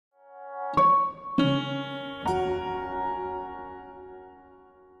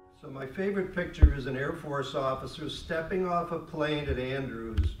My favorite picture is an Air Force officer stepping off a plane at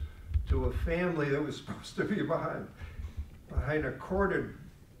Andrews to a family that was supposed to be behind a corded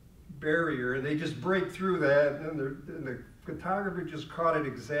barrier, and they just break through that, and the photographer just caught it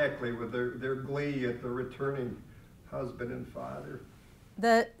exactly with their glee at the returning husband and father.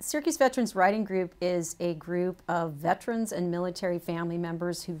 The Syracuse Veterans Writing Group is a group of veterans and military family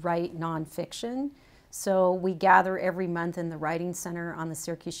members who write nonfiction. So we gather every month in the Writing Center on the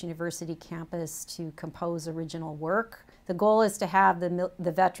Syracuse University campus to compose original work. The goal is to have the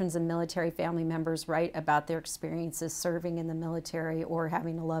veterans and military family members write about their experiences serving in the military or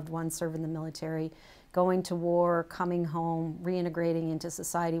having a loved one serve in the military, going to war, coming home, reintegrating into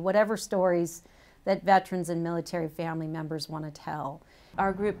society, whatever stories that veterans and military family members want to tell.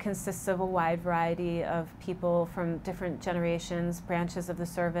 Our group consists of a wide variety of people from different generations, branches of the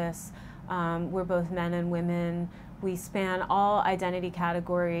service. We're both men and women. We span all identity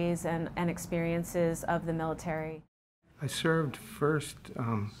categories and experiences of the military. I served first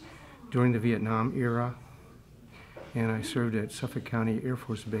during the Vietnam era, and I served at Suffolk County Air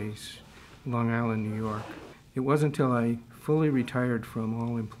Force Base, Long Island, New York. It wasn't until I fully retired from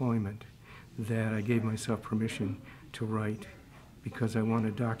all employment that I gave myself permission to write, because I want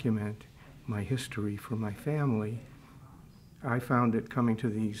to document my history for my family. I found that coming to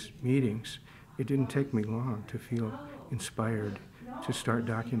these meetings, it didn't take me long to feel inspired to start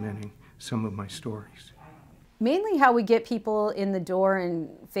documenting some of my stories. Mainly how we get people in the door and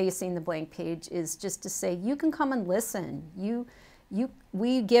facing the blank page is just to say, you can come and listen.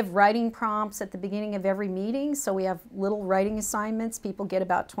 We give writing prompts at the beginning of every meeting, so we have little writing assignments. People get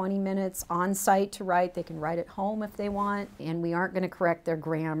about 20 minutes on site to write. They can write at home if they want, and we aren't going to correct their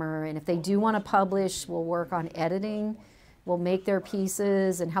grammar. And if they do want to publish, we'll work on editing. We'll make their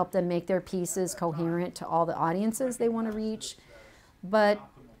pieces and help them make their pieces coherent to all the audiences they want to reach. But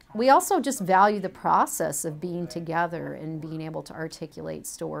we also just value the process of being together and being able to articulate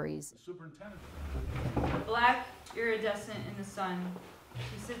stories. Black iridescent in the sun,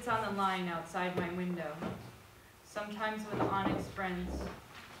 she sits on the line outside my window, sometimes with onyx friends,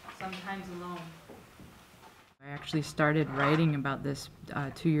 sometimes alone. I actually started writing about this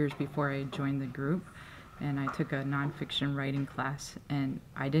 2 years before I joined the group, and I took a nonfiction writing class, and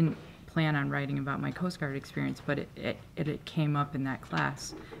I didn't plan on writing about my Coast Guard experience, but it came up in that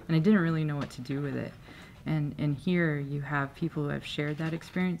class, and I didn't really know what to do with it. And here you have people who have shared that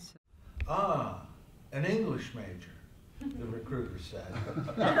experience. Ah, an English major, the recruiter said,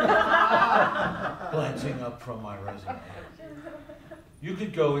 glancing up from my resume. You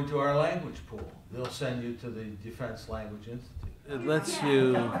could go into our language pool. They'll send you to the Defense Language Institute. It lets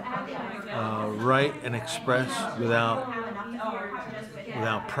you write and express without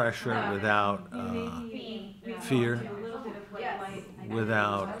pressure, without fear,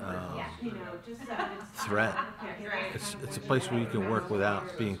 without threat. It's a place where you can work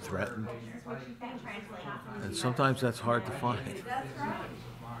without being threatened. And sometimes that's hard to find.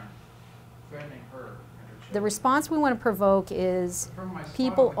 The response we want to provoke is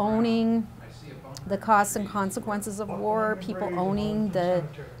people owning the costs and consequences of war, people owning the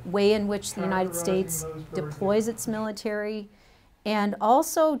way in which the United States deploys its military, and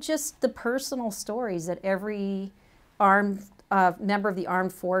also just the personal stories that every member of the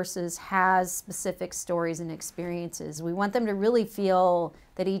armed forces has specific stories and experiences. We want them to really feel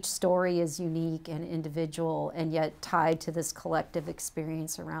that each story is unique and individual and yet tied to this collective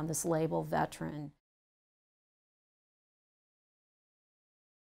experience around this label veteran.